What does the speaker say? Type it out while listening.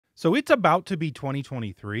So it's about to be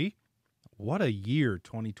 2023. What a year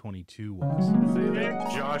 2022 was.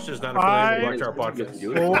 Josh is not affiliated with our podcast.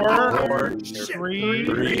 4, 3,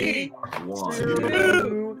 2,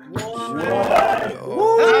 1.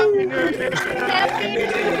 Happy New Year! Happy New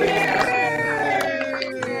Year!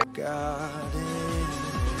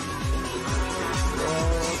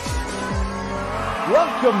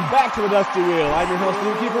 Welcome back to the Dusty Wheel. I'm your host,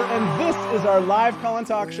 Zookeeper, and this is our live call-in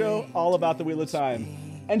talk show all about the Wheel of Time.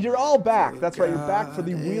 And you're all back. That's right, you're back for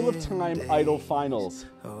the Wheel of Time Idol Finals.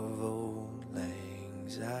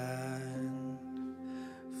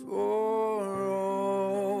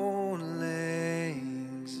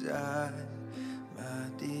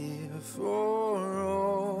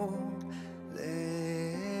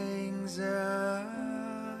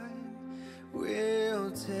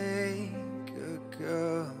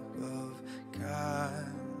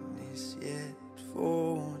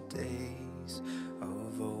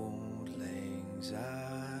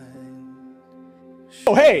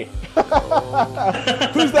 Oh, hey!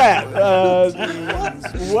 Who's that?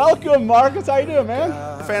 Welcome, Marcus. How you doing, man?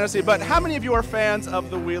 Fantasy, but how many of you are fans of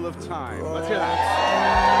the Wheel of Time? Let's hear that.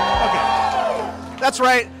 Okay. That's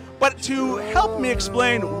right. But to help me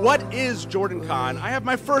explain what is Jordan Con, I have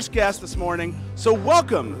my first guest this morning. So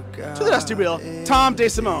welcome to the Dusty Wheel, Tom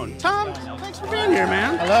DeSimone. Tom, thanks for being here,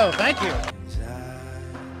 man. Hello, thank you.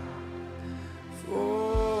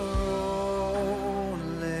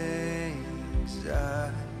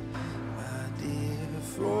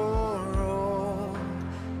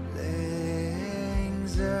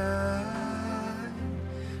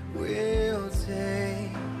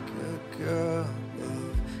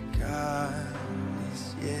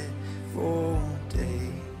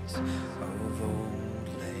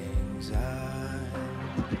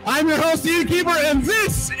 I'm your host, the Innkeeper, and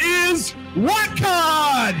this is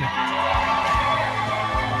WhatCon!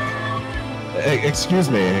 Excuse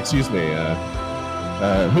me.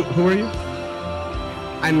 Who are you?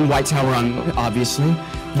 I'm White Tower obviously.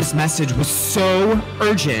 This message was so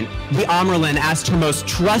urgent, the Amerlin asked her most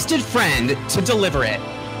trusted friend to deliver it.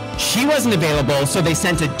 She wasn't available, so they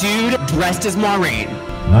sent a dude dressed as Maureen.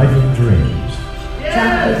 Night of Dreams.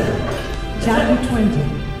 Chapter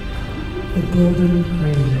 20. The Golden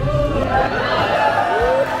Crane.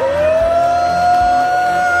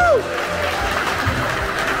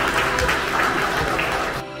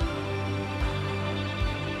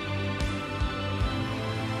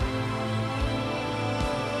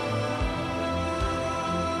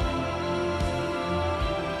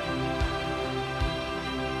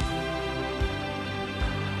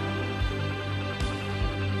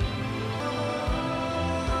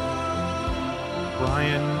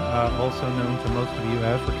 Brian, also known to most of you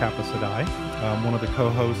as Rakapa Sadai, one of the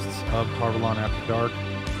co-hosts of Tarvalon After Dark,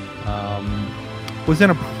 was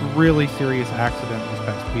in a really serious accident this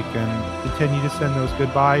past weekend. Continue to send those good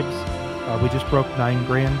vibes. We just broke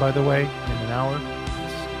 $9,000, by the way, in an hour.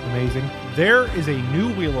 It's amazing. There is a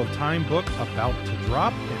new Wheel of Time book about to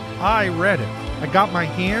drop, and I read it. I got my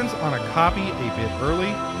hands on a copy a bit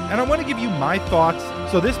early, and I want to give you my thoughts.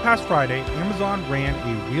 So this past Friday, Amazon ran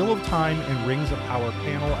a Wheel of Time and Rings of Power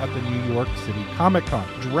panel at the New York City Comic Con.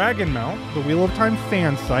 Dragonmount, the Wheel of Time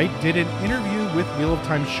fan site, did an interview with Wheel of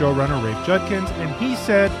Time showrunner Rafe Judkins, and he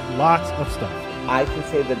said lots of stuff. I can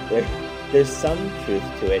say that there's some truth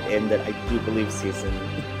to it, in that I do believe season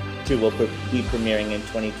 2 will be premiering in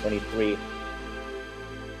 2023.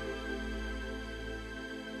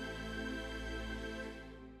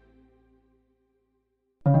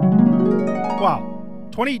 Wow.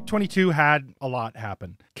 2022 had a lot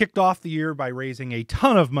happen. Kicked off the year by raising a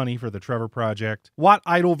ton of money for the Trevor Project. Watt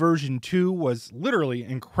Idol version 2 was literally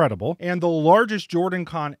incredible, and the largest Jordan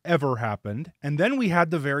Con ever happened. And then we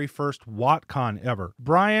had the very first Watt Con ever.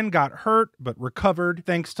 Brian got hurt, but recovered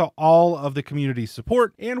thanks to all of the community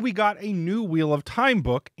support, and we got a new Wheel of Time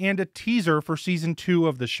book and a teaser for season 2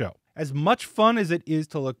 of the show. As much fun as it is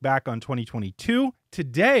to look back on 2022,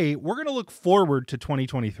 today we're going to look forward to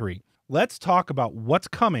 2023. Let's talk about what's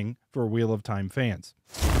coming for Wheel of Time fans.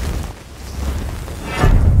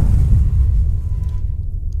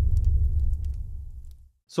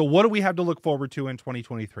 So what do we have to look forward to in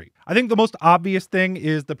 2023? I think the most obvious thing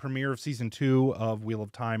is the premiere of Season 2 of Wheel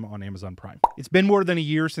of Time on Amazon Prime. It's been more than a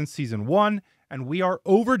year since Season 1, and we are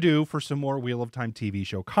overdue for some more Wheel of Time TV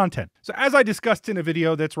show content. So as I discussed in a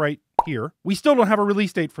video that's right here, we still don't have a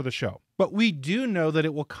release date for the show, but we do know that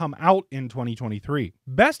it will come out in 2023.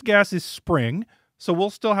 Best guess is spring, so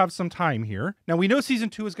we'll still have some time here. Now, we know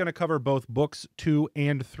season 2 is going to cover both books 2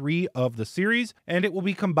 and 3 of the series, and it will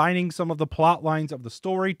be combining some of the plot lines of the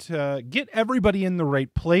story to get everybody in the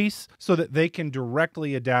right place so that they can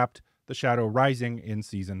directly adapt The Shadow Rising in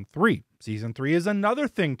season 3. Season 3 is another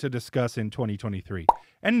thing to discuss in 2023.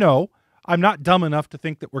 And no, I'm not dumb enough to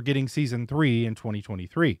think that we're getting season 3 in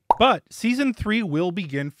 2023. But season 3 will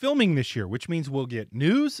begin filming this year, which means we'll get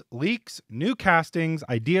news, leaks, new castings,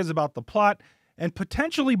 ideas about the plot, and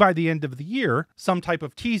potentially by the end of the year, some type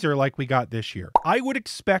of teaser like we got this year. I would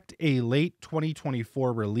expect a late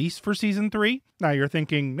 2024 release for season 3. Now you're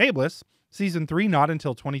thinking, Nae'Blis, season 3 not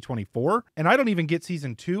until 2024, and I don't even get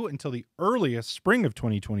season 2 until the earliest spring of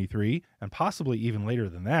 2023, and possibly even later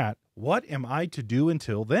than that. What am I to do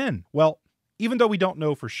until then? Well, even though we don't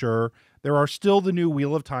know for sure, there are still the new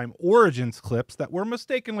Wheel of Time Origins clips that were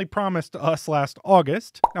mistakenly promised to us last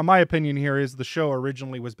August. Now, my opinion here is the show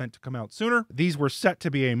originally was meant to come out sooner. These were set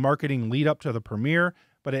to be a marketing lead up to the premiere,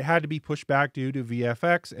 but it had to be pushed back due to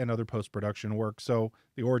VFX and other post-production work, so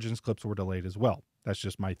the Origins clips were delayed as well. That's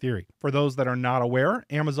just my theory. For those that are not aware,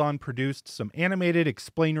 Amazon produced some animated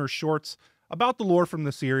explainer shorts about the lore from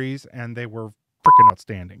the series, and they were freaking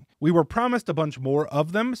outstanding. We were promised a bunch more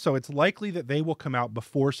of them, so it's likely that they will come out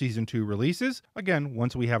before season 2 releases. Again,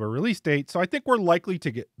 once we have a release date, so I think we're likely to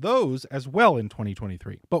get those as well in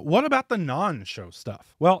 2023. But what about the non-show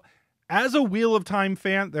stuff? Well, as a Wheel of Time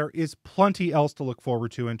fan, there is plenty else to look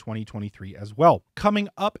forward to in 2023 as well. Coming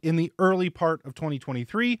up in the early part of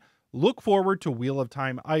 2023, look forward to Wheel of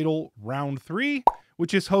Time Idol Round 3,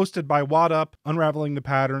 which is hosted by Wad Up, Unraveling the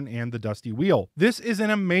Pattern, and The Dusty Wheel. This is an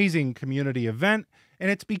amazing community event, and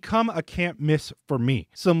it's become a can't miss for me.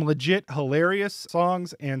 Some legit hilarious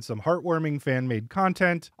songs and some heartwarming fan-made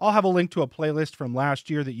content. I'll have a link to a playlist from last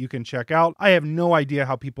year that you can check out. I have no idea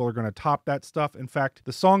how people are going to top that stuff. In fact,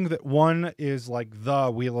 the song that won is like the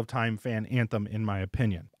Wheel of Time fan anthem, in my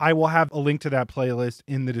opinion. I will have a link to that playlist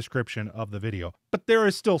in the description of the video. But there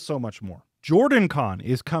is still so much more. JordanCon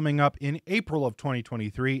is coming up in April of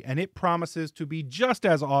 2023, and it promises to be just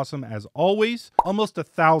as awesome as always. Almost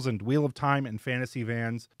 1,000 Wheel of Time and fantasy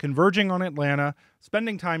vans converging on Atlanta,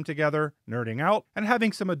 spending time together, nerding out, and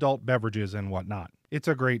having some adult beverages and whatnot. It's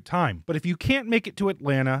a great time. But if you can't make it to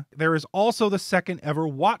Atlanta, there is also the second ever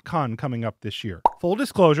WattCon coming up this year. Full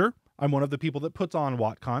disclosure, I'm one of the people that puts on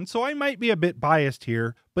WattCon, so I might be a bit biased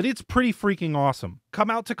here, but it's pretty freaking awesome. Come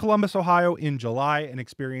out to Columbus, Ohio in July and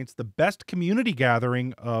experience the best community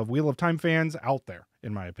gathering of Wheel of Time fans out there,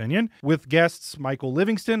 in my opinion, with guests Michael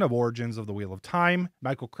Livingston of Origins of the Wheel of Time,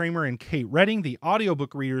 Michael Kramer and Kate Redding, the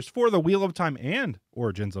audiobook readers for the Wheel of Time and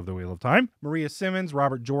Origins of the Wheel of Time, Maria Simmons,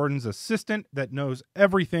 Robert Jordan's assistant that knows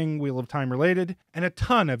everything Wheel of Time related, and a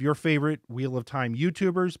ton of your favorite Wheel of Time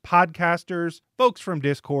YouTubers, podcasters, folks from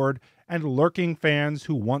Discord, and lurking fans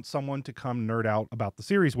who want someone to come nerd out about the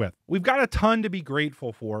series with. We've got a ton to be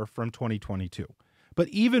grateful for from 2022, but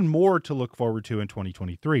even more to look forward to in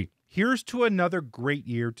 2023. Here's to another great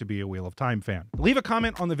year to be a Wheel of Time fan. Leave a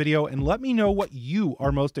comment on the video and let me know what you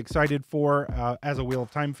are most excited for as a Wheel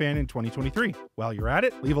of Time fan in 2023. While you're at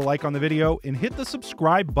it, leave a like on the video and hit the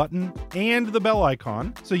subscribe button and the bell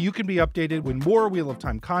icon so you can be updated when more Wheel of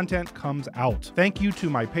Time content comes out. Thank you to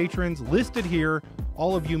my patrons listed here.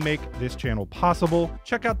 All of you make this channel possible.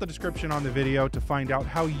 Check out the description on the video to find out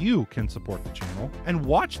how you can support the channel. And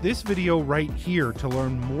watch this video right here to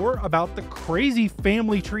learn more about the crazy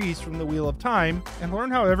family trees from the Wheel of Time and learn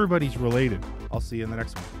how everybody's related. I'll see you in the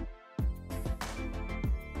next one.